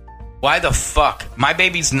 why the fuck? My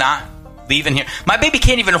baby's not leaving here. My baby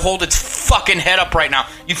can't even hold its fucking head up right now.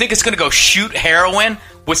 You think it's going to go shoot heroin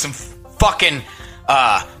with some fucking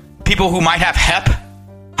people who might have hep?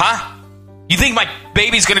 Huh? You think my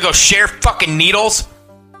baby's going to go share fucking needles?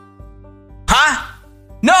 Huh?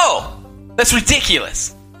 No! That's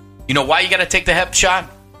ridiculous. You know why you got to take the hep shot?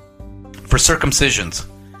 For circumcisions.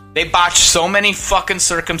 They botch so many fucking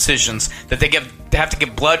circumcisions that they have to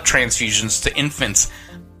give blood transfusions to infants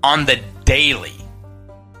on the daily.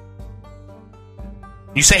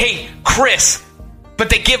 You say, hey, Chris, but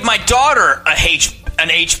they give my daughter an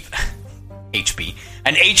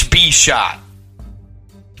HB shot.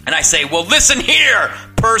 And I say, well, listen here,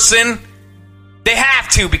 person. They have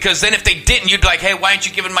to, because then if they didn't, you'd be like, hey, why aren't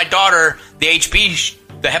you giving my daughter the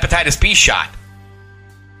hepatitis B shot?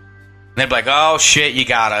 And they'd be like, oh, shit, you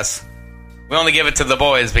got us. We only give it to the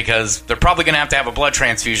boys because they're probably going to have a blood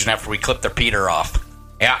transfusion after we clip their Peter off.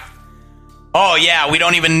 Yeah. Oh, yeah, we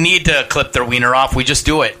don't even need to clip their wiener off. We just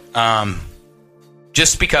do it.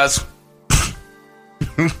 Just because.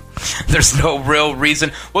 There's no real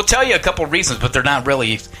reason. We'll tell you a couple reasons, but they're not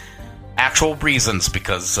really actual reasons,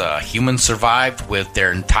 because humans survived with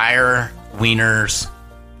their entire wieners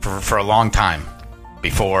for a long time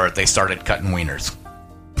before they started cutting wieners.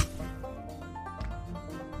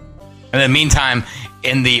 In the meantime,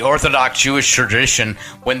 in the Orthodox Jewish tradition,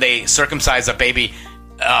 when they circumcise a baby,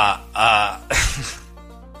 the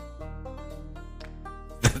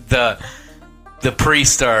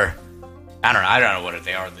priest, or I don't know what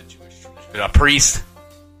they are in the Jewish tradition. A priest,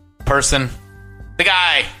 person, the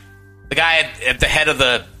guy at the head of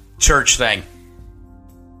the church thing.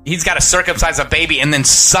 He's got to circumcise a baby and then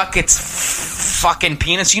suck its fucking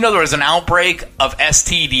penis. You know, there was an outbreak of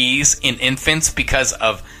STDs in infants because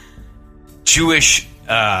of Jewish,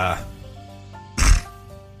 I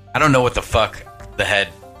don't know what the fuck the head.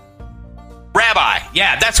 Rabbi.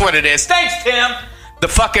 Yeah, that's what it is. Thanks, Tim. The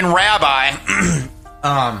fucking rabbi.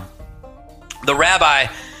 The rabbi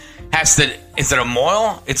has to, is it a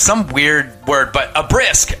moil? It's some weird word, but a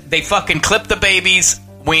brisk. They fucking clip the baby's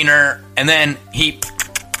wiener, and then he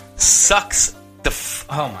sucks the,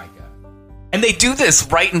 oh my God. And they do this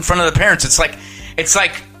right in front of the parents. It's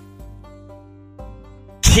like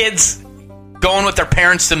kids going with their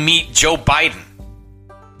parents to meet Joe Biden.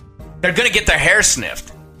 They're going to get their hair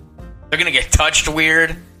sniffed. They're going to get touched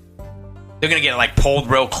weird. They're going to get, like, pulled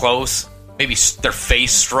real close. Maybe their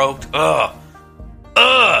face stroked. Ugh.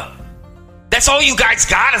 That's all you guys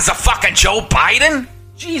got is a fucking Joe Biden?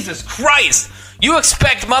 Jesus Christ. You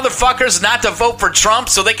expect motherfuckers not to vote for Trump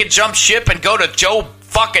so they can jump ship and go to Joe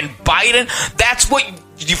fucking Biden? That's what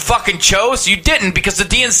you fucking chose? You didn't, because the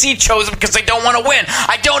DNC chose it because they don't want to win.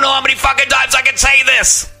 I don't know how many fucking times I can say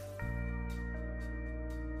this.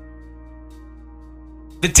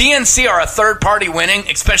 The DNC are a third party winning,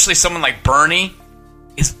 especially someone like Bernie,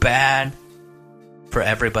 is bad for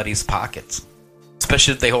everybody's pockets.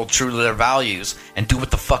 Especially if they hold true to their values and do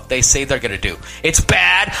what the fuck they say they're going to do. It's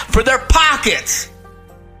bad for their pockets.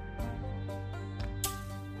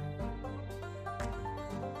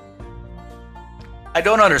 I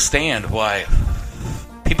don't understand why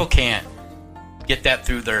people can't get that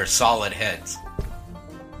through their solid heads.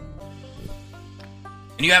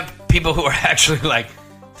 And you have people who are actually like,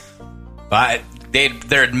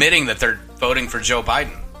 they're admitting that they're voting for Joe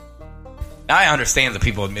Biden. Now I understand the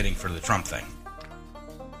people admitting for the Trump thing.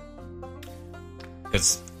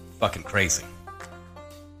 It's fucking crazy.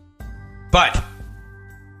 But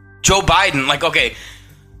Joe Biden, like, okay,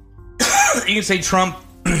 you can say Trump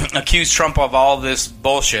accused Trump of all this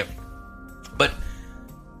bullshit, but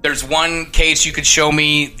there's one case you could show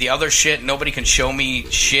me. The other shit, nobody can show me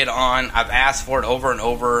shit on. I've asked for it over and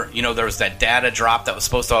over. You know, there was that data drop that was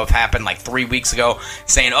supposed to have happened like 3 weeks ago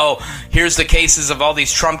saying, oh, here's the cases of all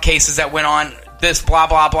these Trump cases that went on. This, blah,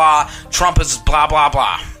 blah, blah. Trump is blah, blah,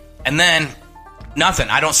 blah. And then nothing.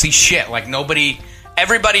 I don't see shit. Like,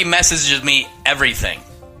 everybody messages me everything.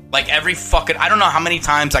 Like, every fucking, I don't know how many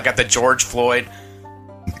times I got the George Floyd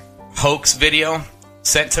hoax video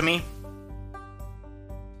sent to me.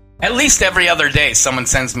 At least every other day, someone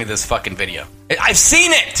sends me this fucking video. I've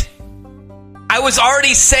seen it! I was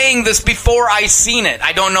already saying this before I seen it.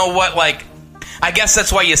 I don't know what, like... I guess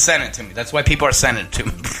that's why you sent it to me. That's why people are sending it to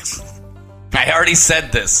me. I already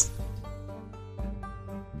said this.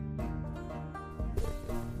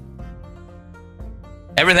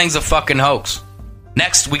 Everything's a fucking hoax.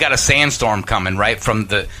 Next, we got a sandstorm coming, right, from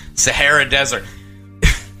the Sahara Desert.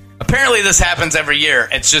 Apparently this happens every year.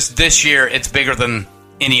 It's just this year, it's bigger than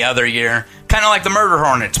any other year. Kind of like the murder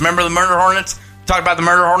hornets. Remember the murder hornets? Talk about the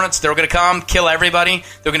murder hornets. They were going to come, kill everybody.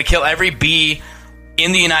 They were going to kill every bee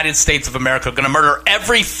in the United States of America. They're going to murder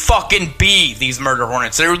every fucking bee, these murder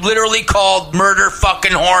hornets. They're literally called murder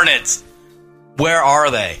fucking hornets. Where are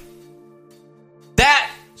they? That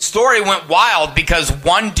story went wild because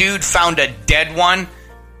one dude found a dead one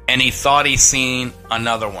and he thought he seen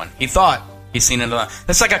another one. He thought he seen another.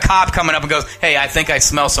 That's like a cop coming up and goes, hey, I think I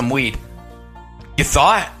smell some weed. You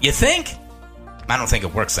thought? You think? I don't think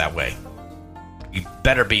it works that way. You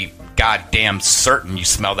better be goddamn certain you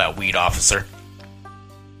smell that weed, officer.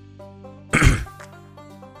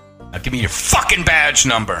 Now give me your fucking badge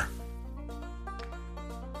number.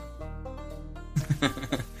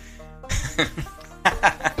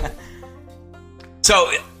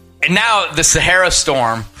 So, and now the Sahara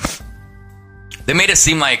storm, they made it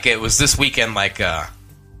seem like it was this weekend, like we were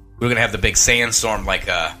going to have the big sandstorm, like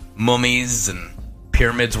mummies and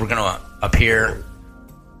pyramids were going to appear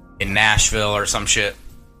in Nashville or some shit.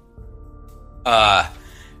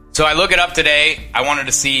 So I look it up today. I wanted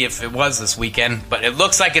to see if it was this weekend, but it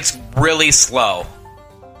looks like it's really slow.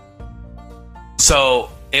 So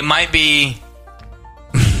it might be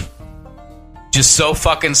just so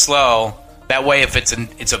fucking slow. That way, if it's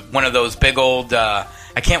one of those big old, I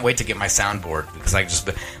can't wait to get my soundboard because I just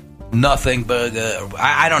nothing but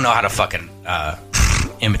I don't know how to fucking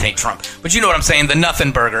imitate Trump, but you know what I'm saying. The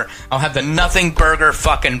nothing burger. I'll have the nothing burger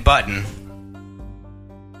fucking button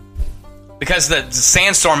because the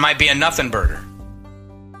sandstorm might be a nothing burger.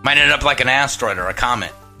 Might end up like an asteroid or a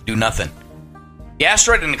comet. Do nothing. The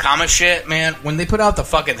asteroid and the comet shit, man. When they put out the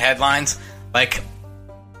fucking headlines, like.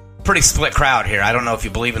 Pretty split crowd here. I don't know if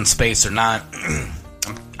you believe in space or not.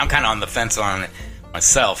 I'm kind of on the fence on it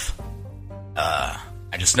myself. I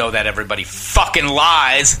just know that everybody fucking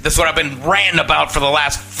lies. That's what I've been ranting about for the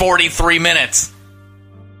last 43 minutes.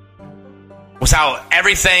 Was how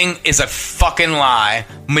everything is a fucking lie,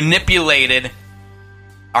 manipulated,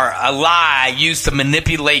 or a lie used to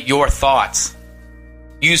manipulate your thoughts.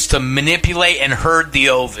 Used to manipulate and herd the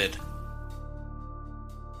Ovid.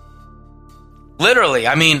 Literally,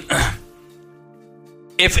 I mean,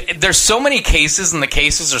 if there's so many cases and the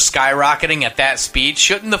cases are skyrocketing at that speed,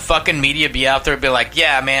 shouldn't the fucking media be out there and be like,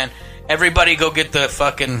 yeah, man, everybody go get the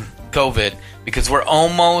fucking COVID because we're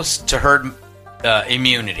almost to herd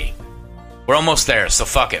immunity. We're almost there, so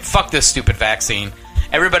fuck it. Fuck this stupid vaccine.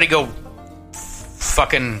 Everybody go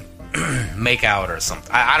fucking make out or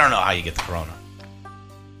something. I don't know how you get the corona.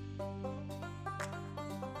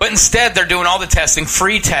 But instead, they're doing all the testing,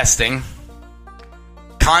 free testing.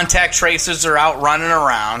 Contact tracers are out running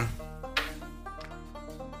around.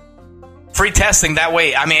 Free testing, that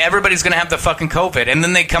way, I mean, everybody's going to have the fucking COVID. And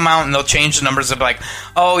then they come out and they'll change the numbers. They'll be like,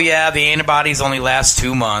 oh, yeah, the antibodies only last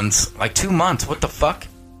 2 months. Like, 2 months? What the fuck?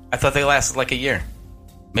 I thought they lasted like a year.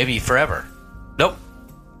 Maybe forever. Nope.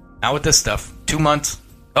 Not with this stuff. 2 months.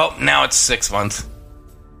 Oh, now it's 6 months.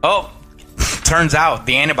 Oh, turns out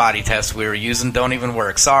the antibody tests we were using don't even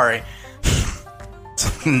work. Sorry.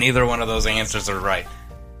 Neither one of those answers are right.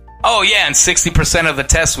 Oh, yeah, and 60% of the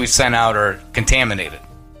tests we sent out are contaminated.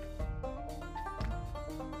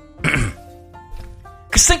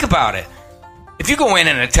 Because think about it. If you go in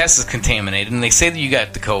and a test is contaminated and they say that you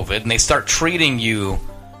got the COVID and they start treating you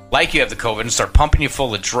like you have the COVID and start pumping you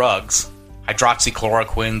full of drugs,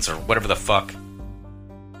 hydroxychloroquines or whatever the fuck,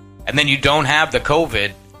 and then you don't have the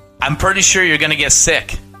COVID, I'm pretty sure you're going to get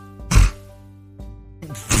sick.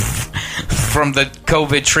 from the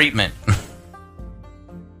COVID treatment.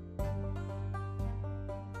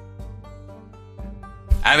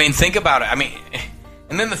 I mean, think about it. I mean,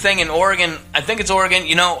 and then the thing in Oregon, I think it's Oregon,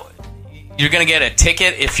 you know, you're going to get a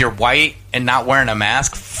ticket if you're white and not wearing a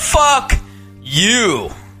mask. Fuck you.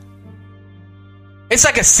 It's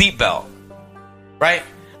like a seatbelt, right?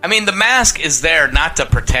 I mean, the mask is there not to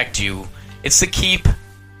protect you. It's to keep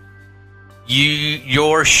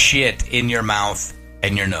your shit in your mouth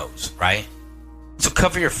and your nose, right? So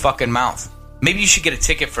cover your fucking mouth. Maybe you should get a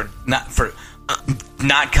ticket for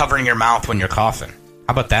not covering your mouth when you're coughing.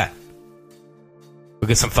 How about that? We'll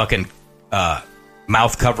get some fucking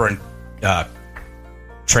mouth covering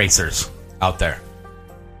tracers out there.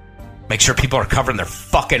 Make sure people are covering their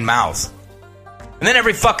fucking mouths. And then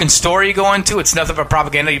every fucking store you go into, it's nothing but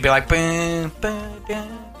propaganda. You'd be like,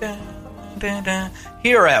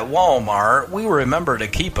 here at Walmart, we remember to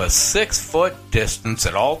keep a 6-foot distance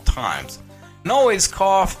at all times. And always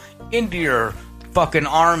cough into your fucking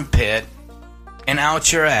armpit and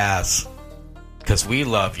out your ass. Because we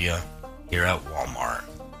love you here at Walmart.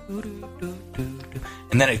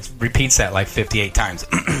 And then it repeats that like 58 times.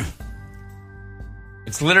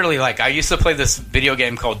 It's literally like, I used to play this video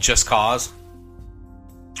game called Just Cause,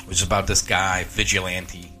 which is about this guy,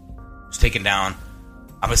 vigilante, who's taken down.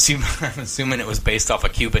 I'm assuming it was based off a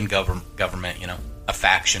Cuban government, you know, a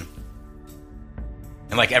faction.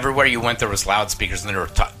 And like everywhere you went, there was loudspeakers, and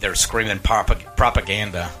they were screaming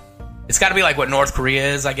propaganda. It's got to be like what North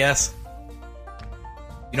Korea is, I guess.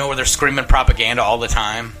 You know, where they're screaming propaganda all the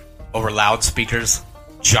time over loudspeakers,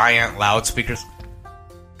 giant loudspeakers.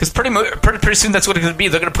 Because pretty soon that's what it's going to be.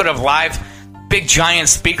 They're going to put up live, big giant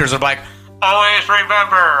speakers. They're like, always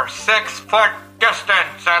remember 6-foot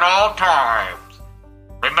distance at all times.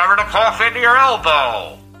 Remember to cough into your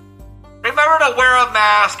elbow. Remember to wear a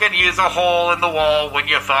mask and use a hole in the wall when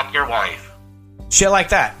you fuck your wife. Shit like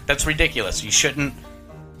that. That's ridiculous. You shouldn't.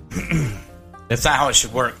 That's not how it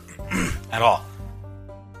should work at all.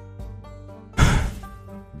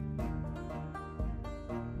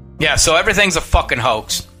 Yeah, so everything's a fucking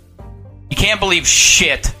hoax. You can't believe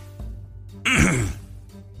shit. The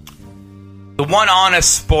one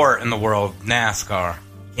honest sport in the world, NASCAR.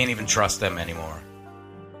 Can't even trust them anymore.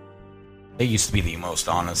 They used to be the most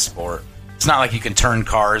honest sport. It's not like you can turn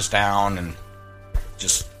cars down and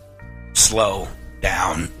just slow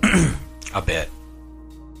down a bit.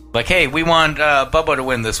 Like, hey, we want Bubba to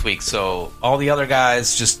win this week, so all the other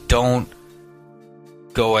guys just don't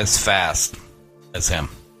go as fast as him.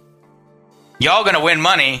 Y'all gonna win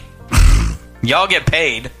money. Y'all get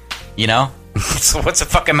paid, you know? So what's the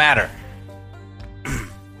fucking matter?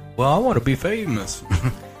 Well, I want to be famous.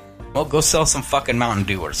 Well, go sell some fucking Mountain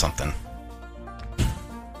Dew or something.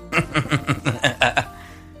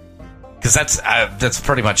 Because that's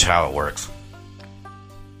pretty much how it works.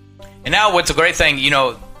 And now what's a great thing, you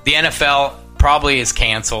know, the NFL probably is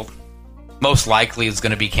canceled. Most likely is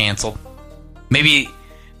going to be canceled. Maybe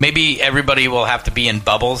everybody will have to be in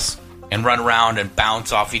bubbles and run around and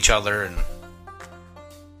bounce off each other.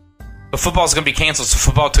 But football's going to be canceled, so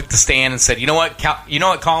football took the stand and said, you know what,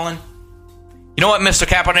 Colin? You know what, Mr.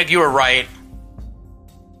 Kaepernick? You were right.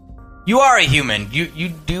 You are a human. You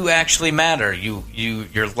do actually matter.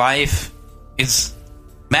 Your life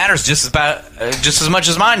matters just as much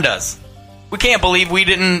as mine does. We can't believe we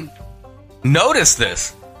didn't notice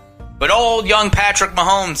this. But old young Patrick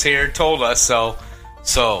Mahomes here told us so.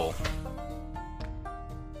 So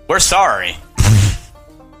we're sorry.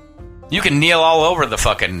 You can kneel all over the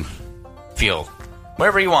fucking field,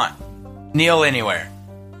 wherever you want. Kneel anywhere.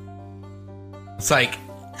 It's like,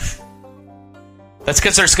 that's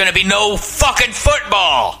because there's going to be no fucking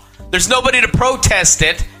football. There's nobody to protest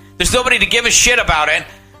it. There's nobody to give a shit about it.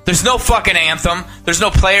 There's no fucking anthem. There's no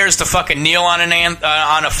players to fucking kneel on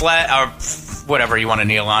on a flag or whatever you want to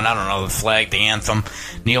kneel on. I don't know, the flag, the anthem.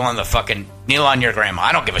 Kneel on your grandma.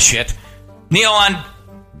 I don't give a shit. Kneel on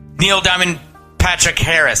Neil Diamond Patrick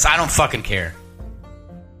Harris. I don't fucking care.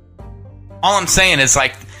 All I'm saying is,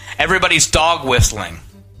 like, everybody's dog whistling.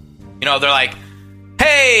 You know, they're like,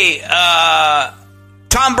 hey,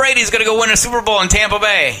 Tom Brady's going to go win a Super Bowl in Tampa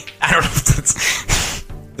Bay. I don't know if that's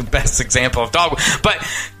the best example of dog, but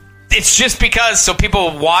it's just because so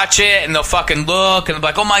people watch it and they'll fucking look and they'll be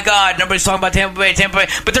like, oh my God, nobody's talking about Tampa Bay,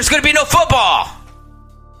 but there's going to be no football.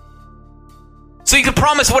 So you can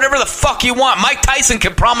promise whatever the fuck you want. Mike Tyson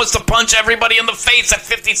can promise to punch everybody in the face at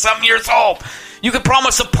 50-something years old. You can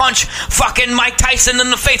promise to punch fucking Mike Tyson in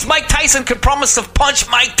the face. Mike Tyson can promise to punch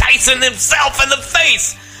Mike Tyson himself in the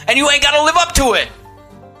face. And you ain't got to live up to it.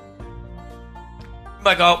 I'm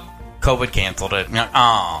like, oh, COVID canceled it. Like,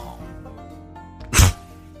 oh.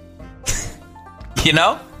 You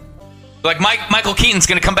know? Like Michael Keaton's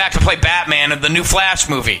going to come back to play Batman in the new Flash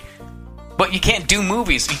movie. But you can't do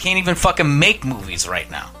movies. You can't even fucking make movies right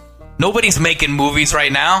now. Nobody's making movies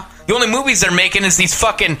right now. The only movies they're making is these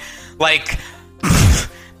fucking, like,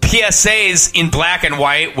 PSAs in black and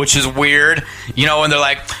white, which is weird. You know, and they're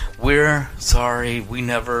like, we're sorry, we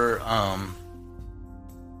never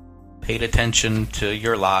paid attention to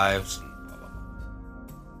your lives.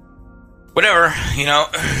 Whatever, you know.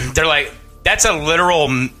 They're like, that's a literal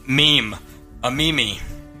meme. A meme.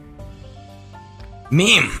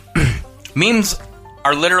 Meme. Memes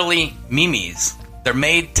are literally memes. They're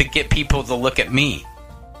made to get people to look at me.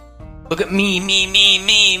 Look at me.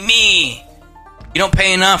 You don't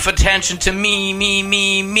pay enough attention to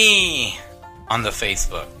me. On the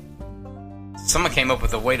Facebook. Someone came up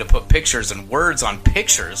with a way to put pictures and words on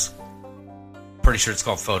pictures. Pretty sure it's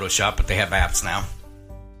called Photoshop, but they have apps now.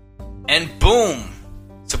 And boom.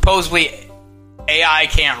 Supposedly AI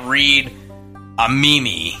can't read a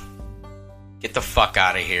meme. Get the fuck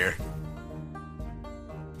out of here.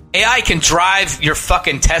 AI can drive your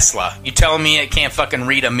fucking Tesla. You telling me it can't fucking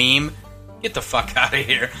read a meme? Get the fuck out of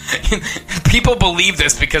here. People believe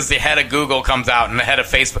this because the head of Google comes out and the head of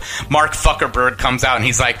Facebook, Mark Zuckerberg, comes out and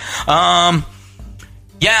he's like,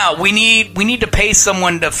 yeah, we need to pay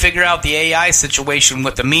someone to figure out the AI situation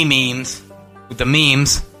with the memes,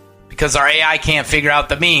 because our AI can't figure out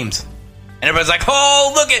the memes. And everybody's like,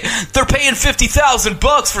 oh, look they're paying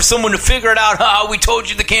 $50,000 for someone to figure it out. Oh, we told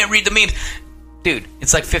you they can't read the memes. Dude,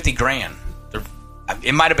 it's like $50,000.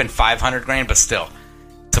 It might have been $500,000, but still.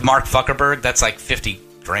 To Mark Zuckerberg, that's like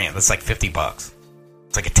 $50,000. That's like $50.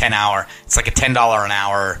 It's like a 10-hour. It's like a $10 an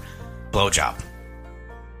hour blowjob,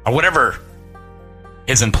 or whatever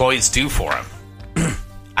his employees do for him.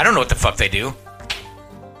 I don't know what the fuck they do,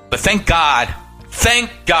 but thank God,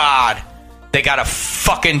 they got a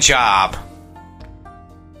fucking job.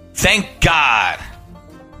 Thank God,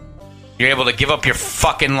 you're able to give up your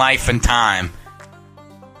fucking life and time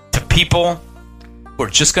to people who are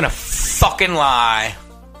just gonna fucking lie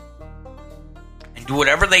and do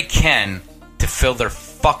whatever they can to fill their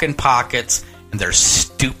fucking pockets and their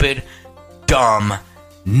stupid, dumb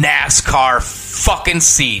NASCAR fucking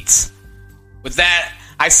seats. With that,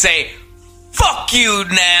 I say, fuck you,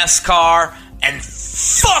 NASCAR, and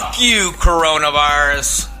fuck you,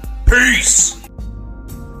 coronavirus. Peace.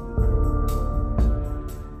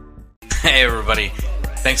 Hey, everybody.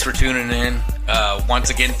 Thanks for tuning in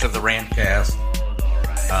once again to the Rantcast.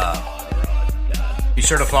 Be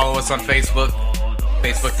sure to follow us on Facebook,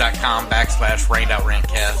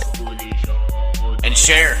 facebook.com/RainedOutRantcast. And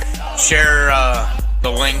share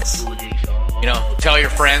the links. You know, tell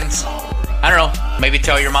your friends. I don't know, maybe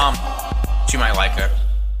tell your mom. She might like it.